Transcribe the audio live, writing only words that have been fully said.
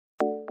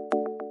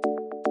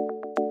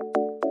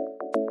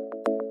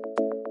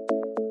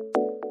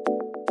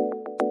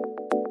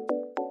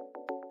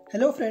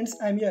Hello friends,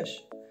 I'm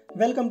Yash.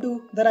 Welcome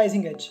to The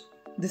Rising Edge.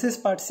 This is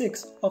part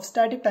 6 of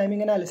Static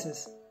Timing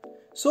Analysis.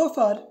 So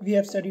far, we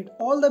have studied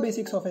all the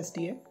basics of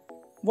STA.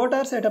 What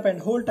are setup and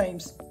hold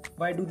times?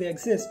 Why do they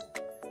exist?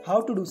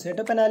 How to do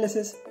setup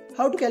analysis?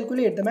 How to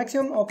calculate the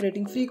maximum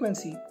operating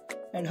frequency?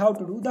 And how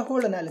to do the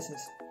hold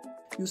analysis.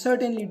 You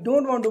certainly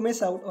don't want to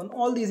miss out on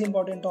all these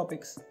important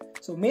topics.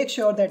 So make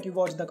sure that you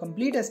watch the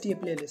complete STA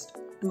playlist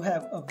to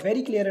have a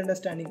very clear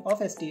understanding of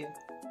STA.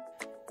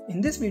 In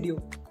this video,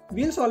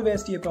 we'll solve a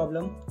STA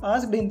problem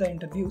asked in the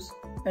interviews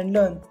and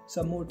learn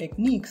some more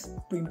techniques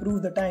to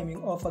improve the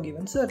timing of a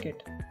given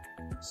circuit.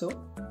 So,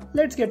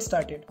 let's get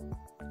started.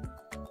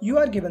 You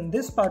are given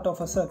this part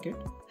of a circuit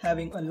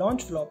having a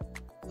launch flop,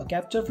 a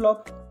capture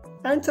flop,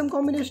 and some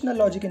combinational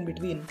logic in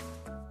between,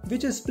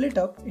 which is split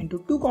up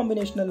into two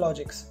combinational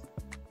logics,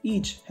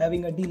 each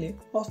having a delay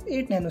of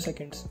 8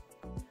 nanoseconds.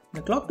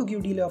 The clock to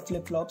Q delay of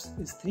flip-flops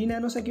is 3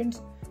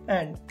 nanoseconds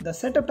and the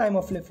setup time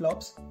of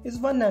flip-flops is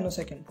 1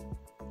 nanosecond.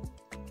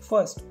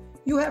 First,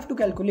 you have to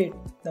calculate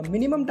the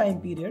minimum time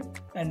period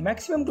and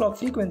maximum clock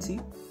frequency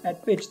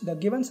at which the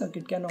given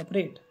circuit can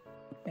operate.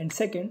 And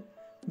second,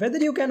 whether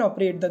you can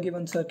operate the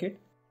given circuit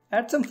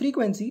at some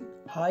frequency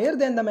higher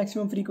than the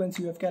maximum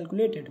frequency you have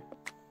calculated.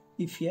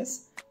 If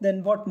yes,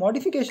 then what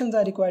modifications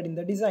are required in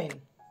the design?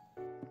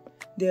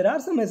 There are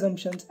some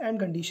assumptions and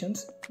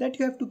conditions that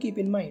you have to keep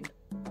in mind.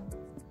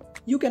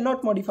 You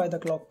cannot modify the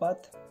clock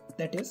path,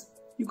 that is,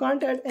 you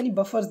can't add any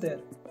buffers there.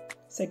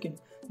 Second,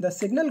 the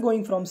signal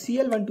going from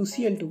CL1 to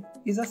CL2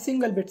 is a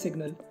single bit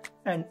signal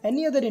and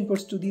any other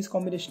inputs to these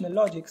combinational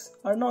logics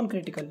are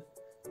non-critical,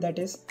 that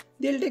is,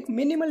 they'll take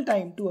minimal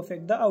time to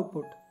affect the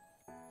output.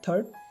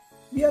 Third,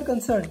 we are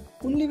concerned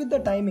only with the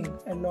timing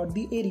and not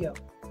the area.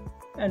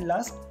 And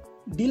last,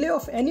 delay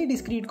of any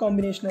discrete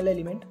combinational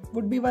element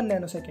would be 1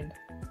 nanosecond.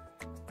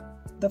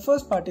 The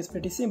first part is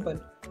pretty simple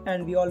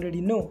and we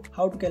already know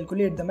how to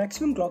calculate the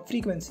maximum clock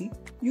frequency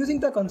using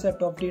the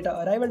concept of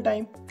data arrival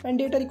time and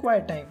data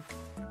required time.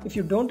 If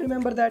you don't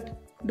remember that,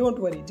 don't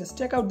worry, just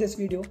check out this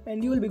video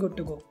and you will be good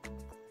to go.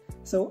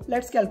 So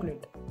let's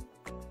calculate.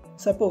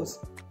 Suppose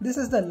this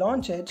is the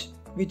launch edge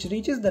which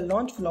reaches the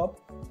launch flop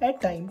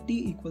at time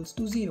t equals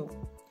to 0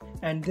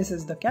 and this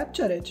is the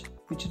capture edge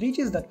which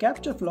reaches the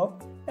capture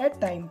flop at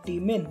time t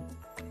min,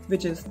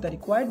 which is the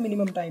required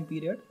minimum time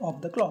period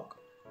of the clock.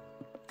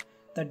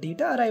 The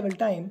data arrival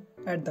time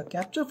at the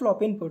capture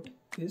flop input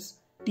is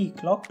t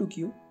clock to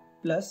Q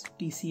plus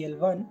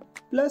tcl1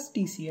 plus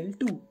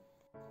tcl2,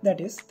 that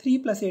is 3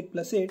 plus 8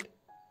 plus 8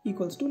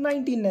 equals to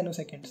 19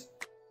 nanoseconds.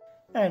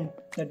 And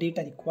the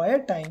data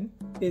required time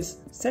is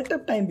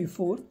setup time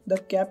before the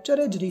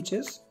capture edge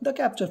reaches the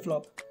capture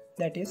flop,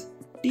 that is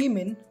t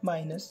min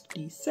minus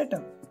t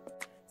setup.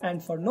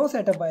 And for no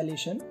setup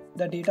violation,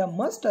 the data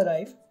must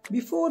arrive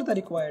before the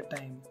required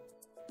time.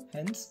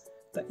 Hence,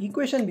 the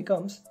equation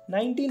becomes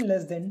 19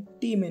 less than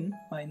t min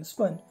minus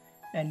 1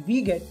 and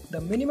we get the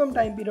minimum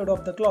time period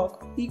of the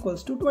clock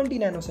equals to 20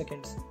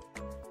 nanoseconds.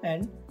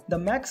 And the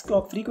max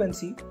clock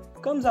frequency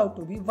comes out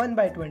to be 1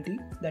 by 20,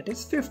 that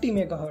is 50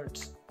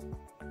 Megahertz.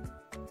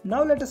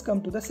 Now let us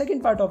come to the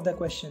second part of the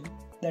question,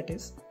 that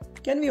is,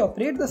 can we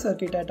operate the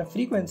circuit at a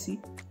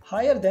frequency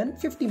higher than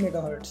 50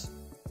 Megahertz?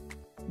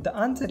 The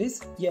answer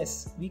is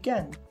yes, we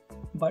can.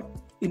 But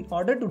in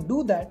order to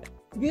do that,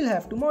 we'll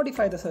have to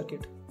modify the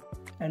circuit.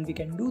 And we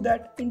can do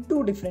that in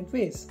two different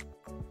ways.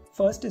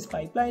 First is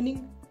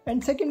pipelining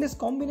and second is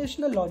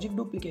combinational logic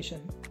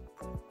duplication.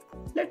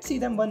 Let's see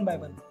them one by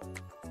one.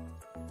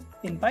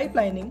 In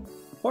pipelining,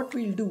 what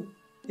we'll do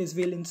is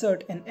we'll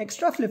insert an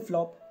extra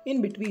flip-flop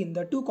in between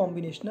the two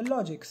combinational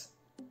logics.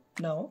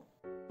 Now,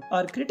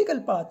 our critical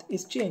path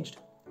is changed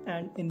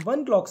and in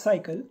one clock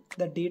cycle,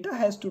 the data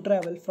has to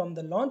travel from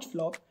the launch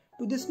flop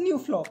to this new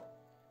flop,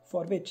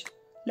 for which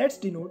let's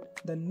denote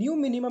the new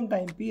minimum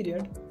time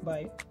period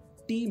by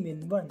t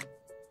min 1.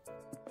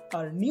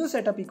 Our new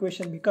setup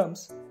equation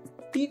becomes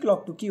t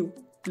clock to Q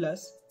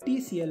plus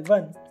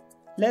tcl1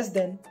 less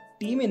than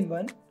t min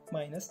 1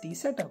 minus t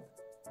setup.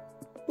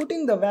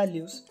 Putting the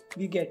values,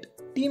 we get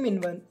t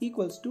min 1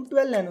 equals to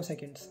 12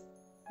 nanoseconds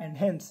and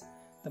hence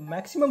the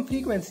maximum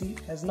frequency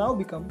has now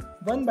become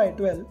 1 by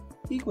 12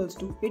 equals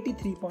to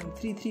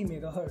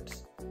 83.33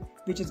 MHz,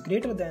 which is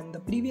greater than the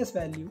previous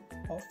value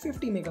of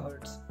 50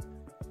 MHz.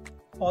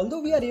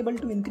 Although we are able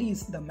to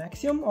increase the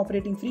maximum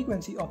operating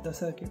frequency of the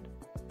circuit,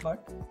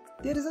 but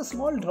there is a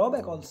small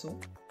drawback also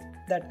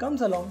that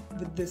comes along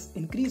with this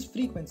increased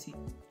frequency,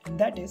 and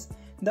that is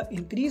the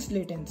increased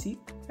latency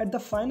at the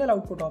final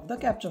output of the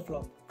capture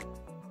flop.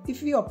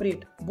 If we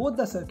operate both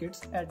the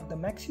circuits at the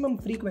maximum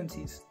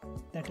frequencies,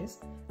 that is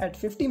at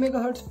 50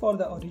 MHz for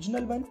the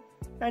original one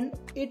and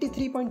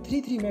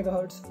 83.33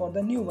 MHz for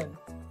the new one.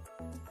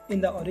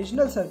 In the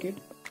original circuit,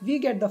 we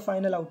get the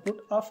final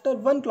output after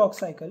one clock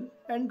cycle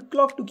and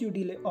clock to Q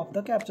delay of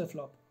the capture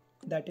flop,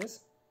 that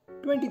is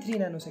 23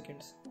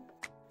 nanoseconds.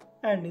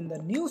 And in the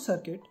new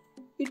circuit,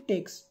 it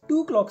takes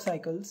 2 clock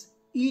cycles,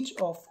 each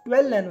of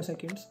 12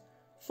 nanoseconds,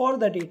 for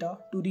the data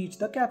to reach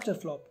the capture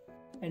flop.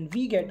 and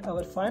we get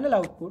our final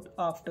output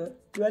after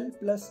 12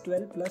 plus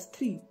 12 plus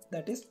 3,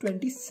 that is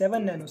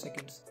 27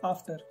 nanoseconds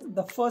after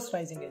the first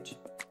rising edge.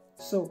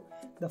 So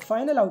the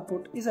final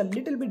output is a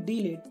little bit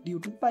delayed due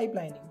to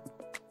pipelining.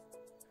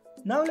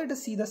 Now let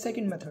us see the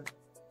second method,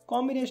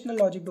 combinational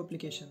logic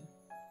duplication.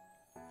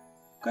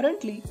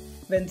 Currently,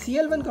 when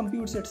CL1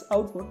 computes its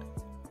output,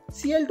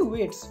 CL2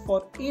 waits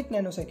for 8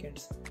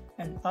 nanoseconds,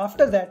 and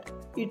after that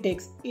it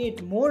takes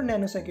 8 more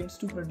nanoseconds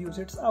to produce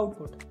its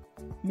output,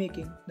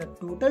 making the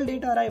total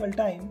data arrival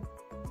time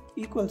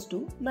equals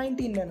to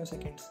 19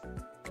 nanoseconds.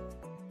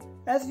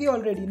 As we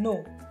already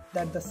know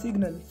that the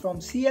signal from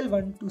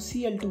CL1 to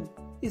CL2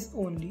 is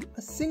only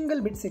a single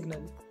bit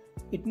signal,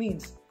 it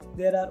means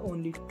there are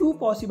only two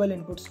possible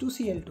inputs to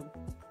CL2,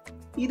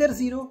 either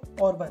 0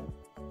 or 1.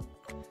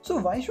 So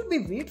why should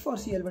we wait for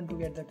CL1 to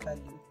get that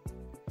value?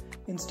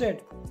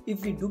 Instead,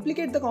 if we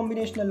duplicate the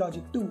combinational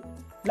logic 2,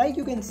 like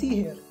you can see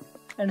here,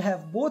 and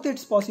have both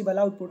its possible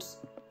outputs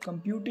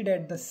computed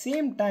at the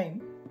same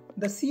time,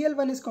 the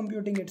CL1 is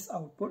computing its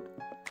output,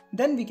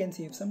 then we can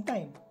save some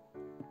time.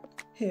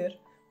 Here,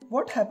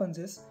 what happens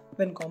is,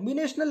 when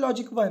combinational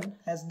logic 1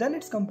 has done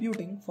its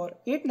computing for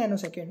 8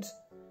 nanoseconds,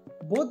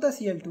 both the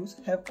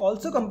CL2s have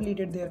also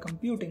completed their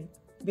computing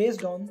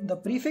based on the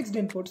prefixed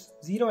inputs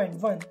 0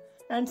 and 1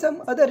 and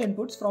some other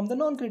inputs from the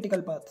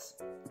non-critical paths.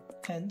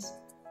 Hence,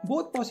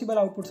 both possible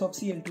outputs of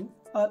CL2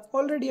 are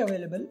already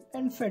available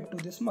and fed to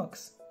this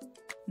mux.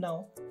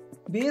 Now,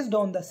 based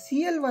on the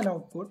CL1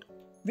 output,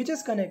 which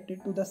is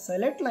connected to the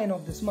select line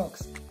of this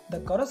mux, the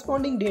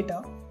corresponding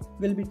data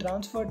will be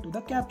transferred to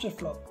the capture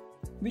flop,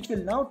 which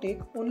will now take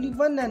only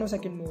 1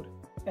 nanosecond more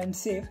and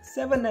save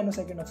 7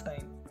 nanoseconds of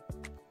time.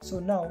 So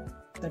now,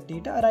 the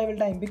data arrival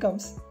time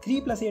becomes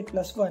 3 plus 8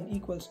 plus 1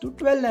 equals to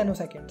 12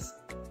 nanoseconds.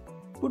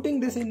 Putting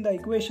this in the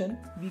equation,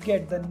 we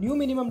get the new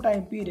minimum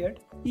time period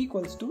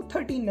equals to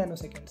 13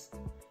 nanoseconds,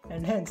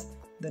 and hence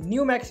the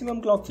new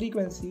maximum clock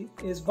frequency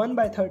is 1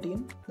 by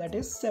 13, that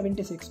is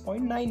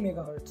 76.9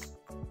 Megahertz,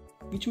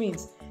 which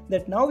means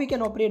that now we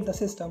can operate the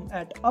system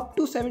at up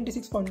to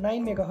 76.9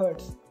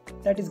 Megahertz,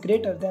 that is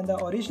greater than the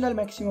original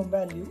maximum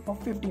value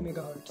of 50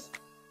 Megahertz.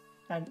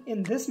 And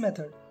in this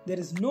method, there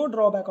is no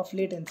drawback of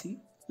latency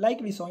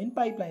like we saw in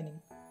pipelining.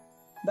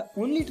 The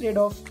only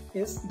trade-off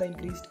is the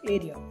increased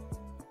area.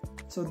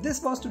 So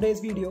this was today's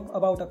video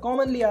about a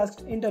commonly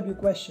asked interview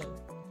question.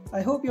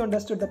 I hope you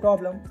understood the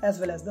problem as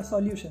well as the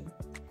solution.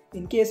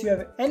 In case you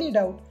have any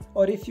doubt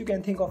or if you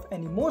can think of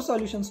any more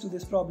solutions to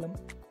this problem,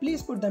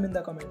 please put them in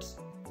the comments.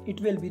 It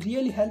will be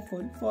really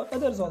helpful for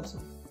others also.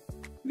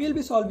 We'll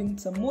be solving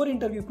some more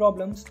interview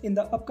problems in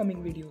the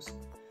upcoming videos.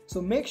 So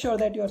make sure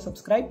that you are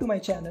subscribed to my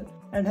channel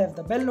and have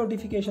the bell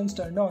notifications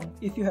turned on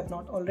if you have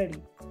not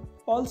already.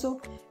 Also,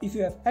 if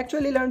you have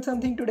actually learned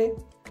something today,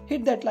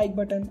 hit that like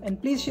button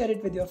and please share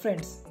it with your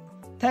friends.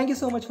 Thank you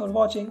so much for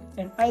watching,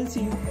 and I'll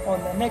see you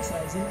on the next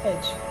Rising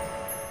Edge.